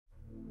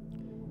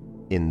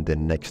In the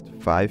next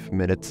 5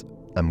 minutes,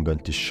 I'm going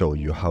to show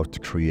you how to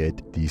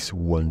create this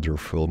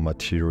wonderful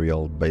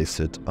material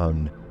based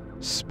on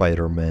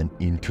Spider-Man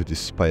Into the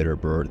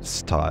Spider-Verse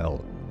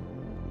style.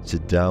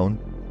 Sit down,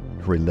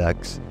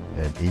 relax,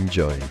 and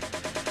enjoy.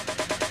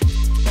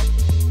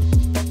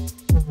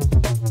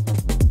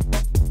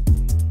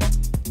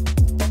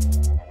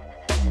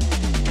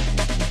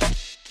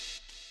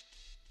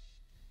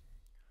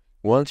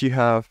 Once you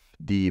have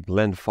the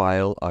blend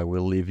file, I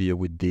will leave you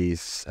with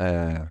this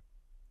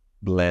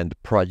blend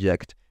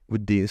project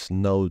with this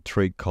node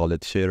tree called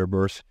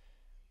Shaderverse,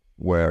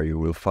 where you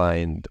will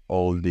find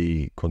all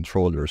the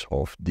controllers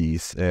of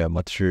this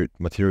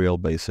material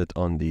based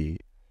on the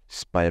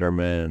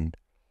Spider-Man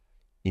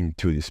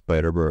Into the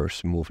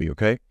Spider-Verse movie.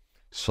 Okay,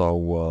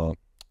 so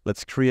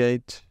let's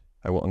create.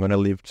 I'm gonna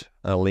leave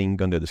a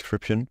link on the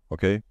description.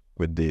 Okay,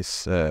 with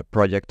this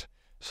project.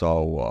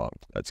 So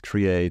let's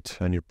create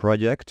a new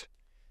project.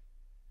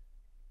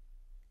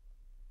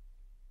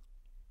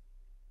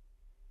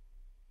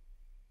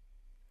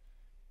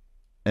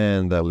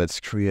 And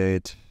let's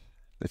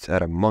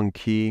add a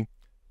monkey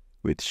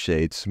with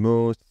shade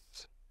smooth,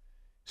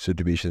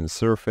 subdivision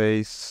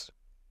surface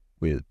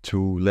with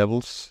 2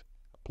 levels,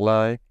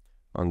 apply.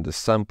 On the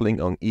sampling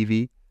on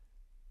Eevee,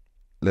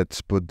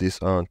 let's put this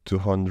on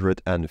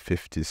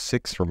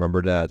 256.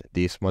 Remember that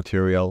this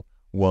material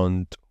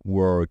won't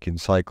work in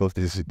cycles.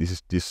 This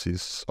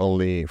is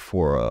only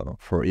for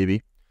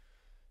Eevee.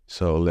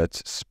 So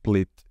let's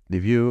split the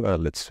view.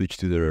 Let's switch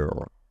to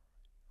the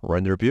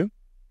render view.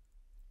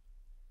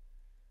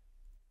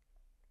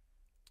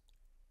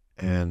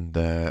 And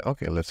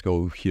okay, let's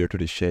go here to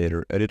the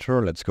shader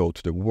editor. Let's go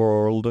to the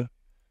world.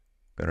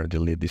 Gonna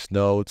delete these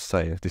nodes.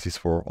 This is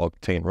for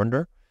Octane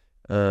render,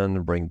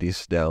 and bring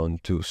this down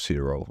to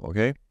 0.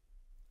 Okay.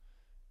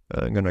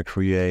 I'm gonna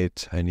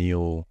create a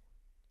new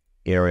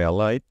area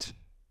light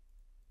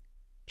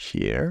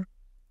here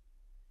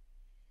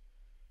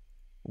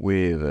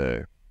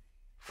with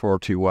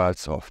 40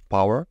 watts of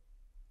power.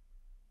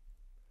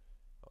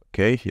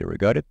 Okay, here we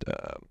got it.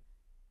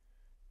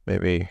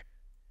 Maybe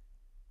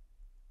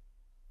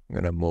I'm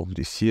gonna move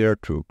this here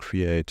to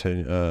create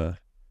 2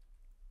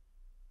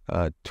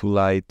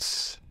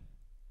 lights,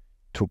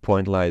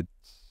 2-point light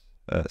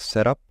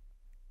setup.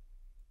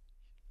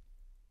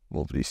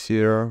 Move this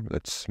here.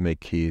 Let's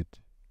make it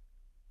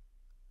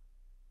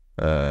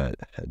a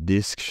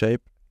disc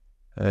shape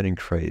and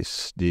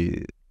increase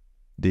the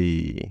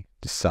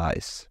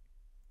size.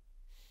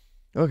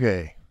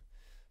 Okay,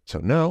 so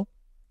now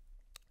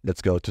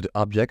let's go to the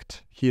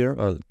object here.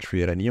 I'll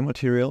create a new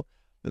material.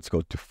 Let's go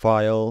to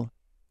File,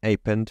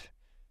 Append,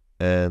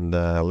 and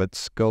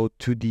let's go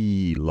to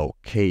the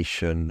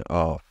location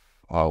of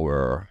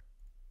our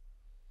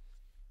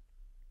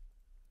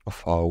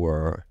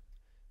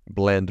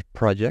blend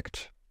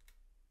project,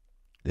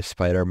 the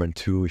Spider-Man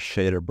 2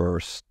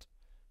 Shaderverse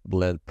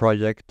blend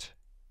project,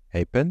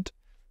 Append,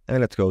 and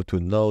let's go to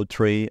node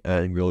tree,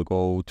 and we'll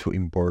go to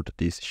import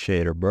this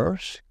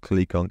Shaderverse.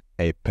 Click on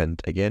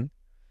Append again,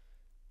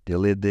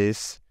 delete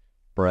this,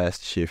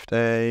 press Shift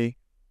A,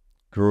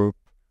 group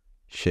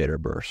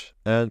Shaderverse,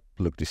 and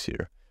look this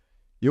here.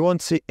 You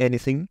won't see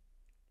anything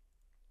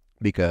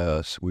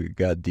because we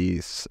got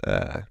this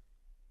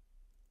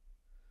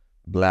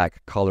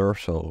black color,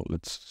 so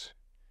let's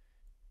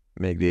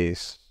make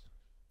this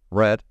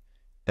red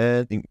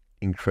and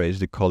increase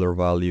the color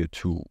value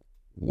to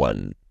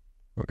 1.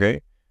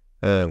 Okay,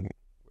 and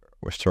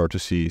we start to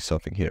see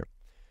something here.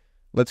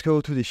 Let's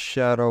go to the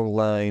shadow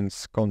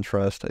lines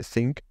contrast, I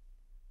think.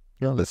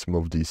 Now let's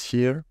move this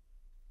here.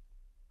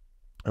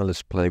 And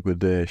let's play with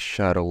the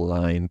shadow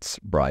lines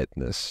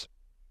brightness.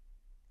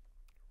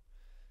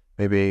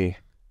 Maybe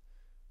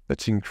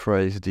let's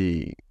increase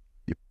the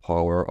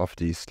power of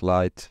this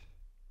light,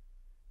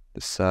 the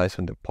size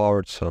and the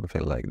power,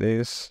 something like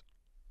this.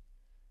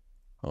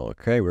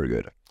 Okay, we're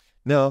good.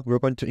 Now we're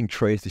going to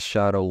increase the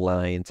shadow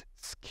lines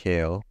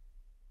scale,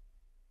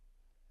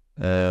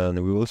 and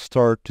we will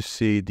start to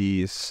see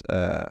these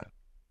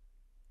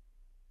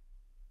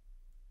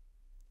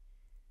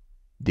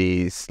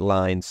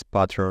lines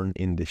pattern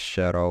in the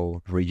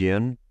shadow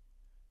region.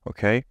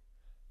 Okay,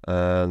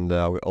 and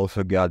we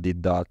also got the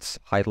dots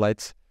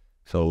highlights,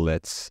 so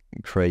let's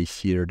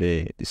increase here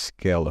the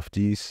scale of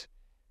these.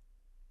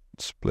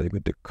 Let's play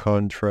with the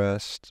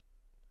contrast.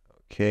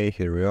 Okay,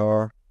 here we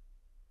are,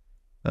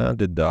 and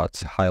the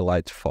dots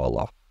highlight fall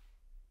off,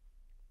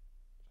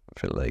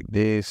 something like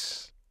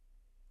this.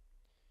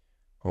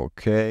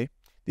 Okay,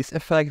 this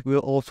effect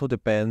will also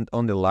depend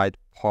on the light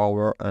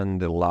power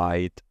and the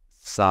light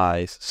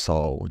size,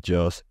 so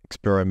just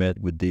experiment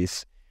with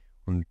this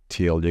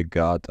until you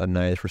got a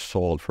nice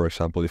result. For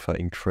example, if I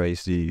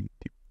increase the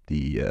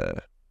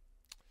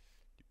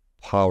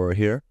power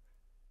here,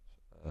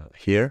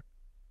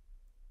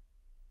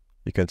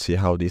 you can see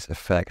how this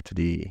affect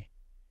the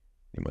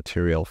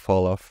material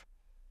fall off.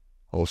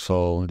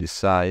 Also the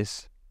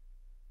size.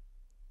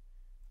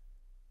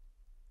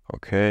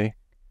 Okay,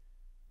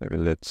 maybe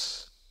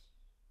let's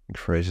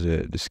increase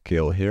the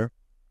scale here.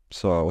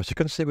 So as you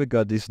can see, we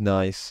got this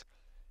nice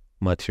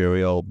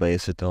material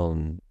based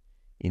on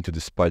Into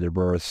the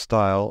Spider-Verse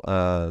style.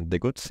 The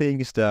good thing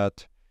is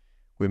that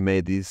we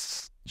made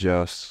this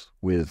just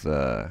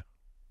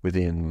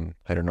within,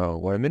 I don't know,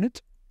 1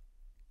 minute.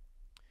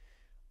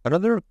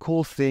 Another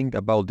cool thing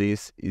about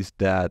this is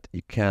that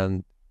you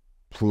can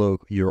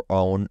plug your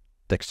own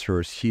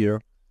textures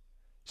here.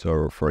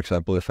 So for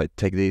example, if I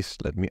take this,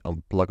 let me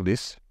unplug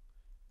this.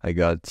 I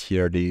got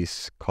here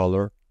this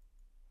color,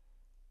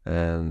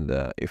 and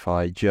if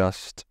I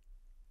just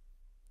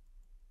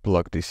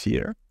plug this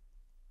here,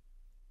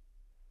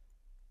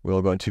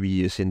 we're going to be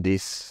using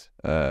this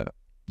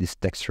this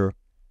texture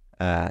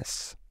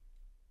as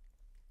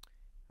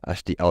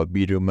the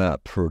albedo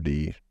map for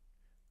the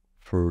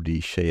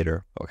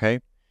shader. Okay.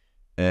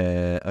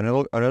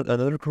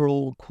 Another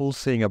cool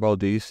thing about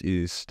this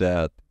is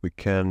that we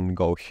can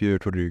go here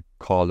to the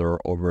color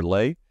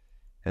overlay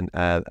and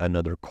add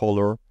another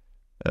color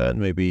and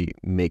maybe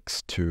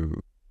mix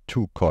two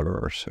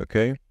colors.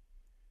 Okay.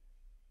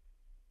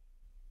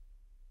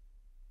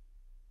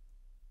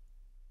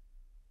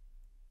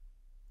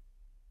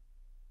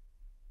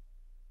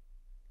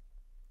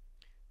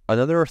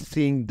 Another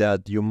thing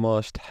that you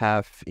must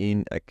have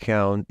in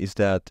account is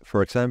that,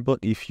 for example,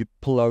 if you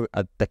plug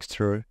a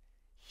texture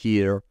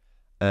here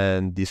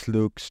and this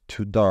looks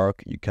too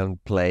dark, you can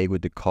play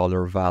with the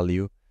color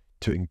value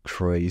to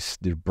increase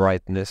the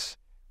brightness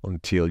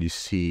until you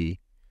see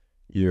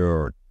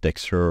your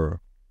texture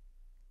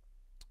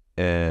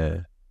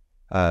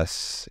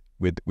as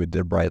with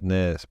the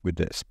brightness, with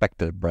the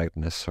expected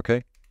brightness.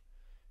 Okay.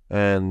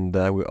 And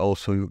we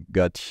also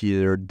got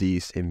here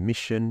this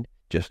emission,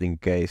 just in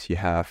case you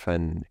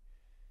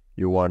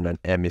want an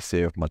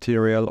emissive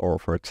material, or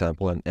for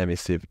example an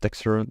emissive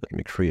texture. Let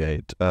me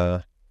create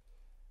a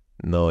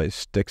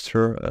noise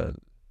texture,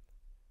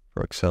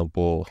 for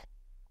example.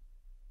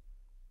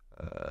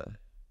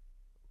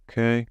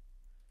 Okay,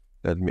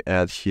 let me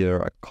add here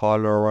a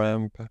color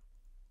ramp,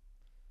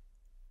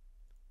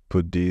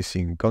 put this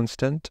in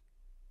constant.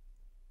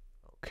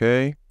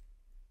 Okay,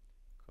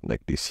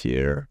 connect this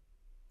here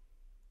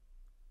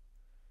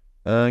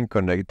and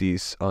connect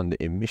this on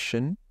the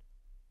emission.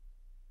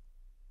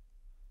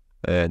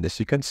 And as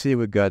you can see,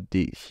 we got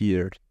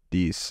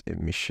this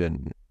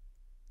emission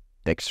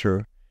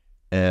texture,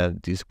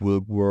 and this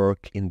will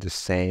work in the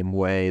same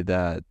way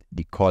that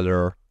the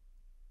color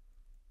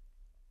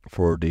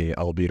for the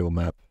albedo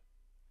map.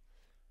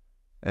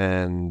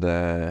 And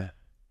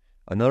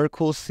another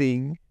cool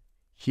thing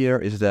here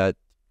is that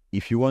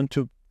if you want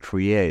to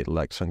create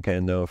like some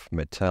kind of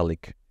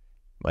metallic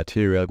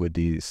material with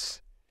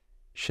this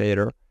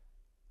shader,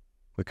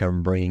 we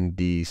can bring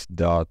these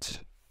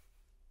dot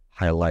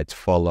highlights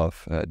fall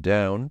off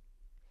down,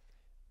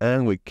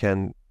 and we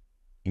can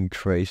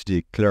increase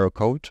the clear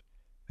coat,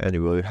 and we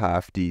will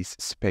have this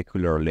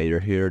specular layer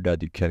here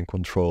that you can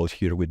control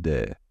here with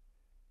the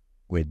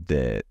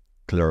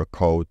clear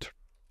coat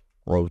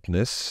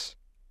roughness,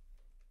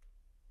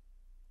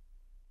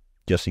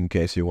 just in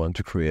case you want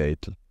to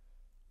create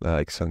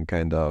like some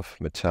kind of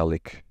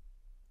metallic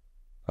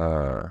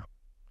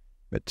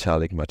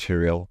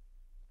material.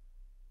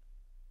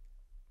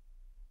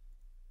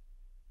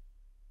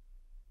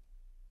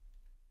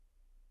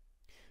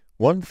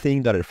 One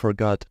thing that I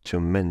forgot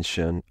to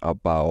mention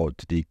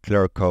about the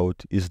clear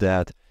coat is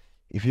that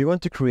if you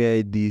want to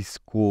create this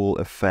cool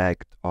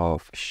effect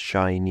of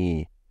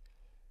shiny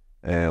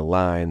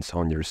lines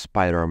on your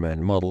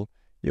Spider-Man model,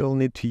 you'll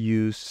need to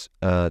use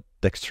a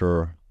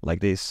texture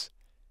like this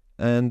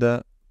and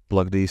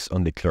plug this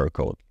on the clear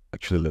coat.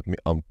 Actually, let me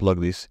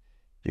unplug this.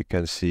 You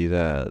can see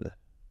that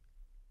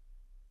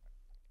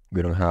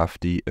we don't have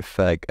the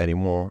effect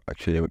anymore.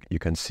 Actually, you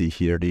can see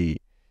here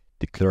the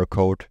clear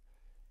coat.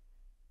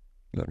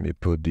 Let me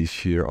put this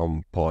here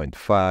on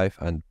 0.5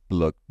 and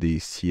plug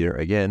this here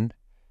again.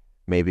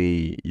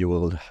 Maybe you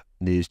will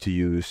need to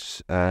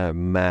use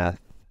math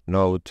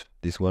node,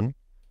 this one,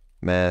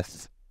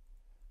 math,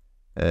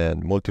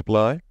 and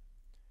multiply,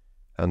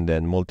 and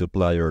then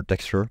multiply your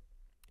texture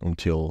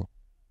until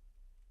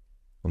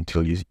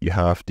you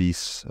have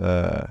this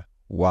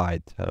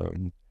white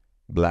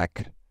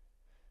black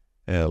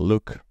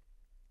look.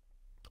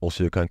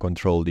 Also, you can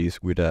control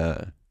this with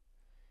a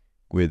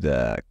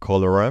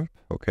color ramp.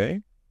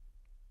 Okay,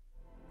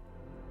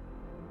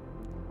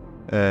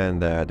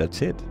 and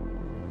that's it.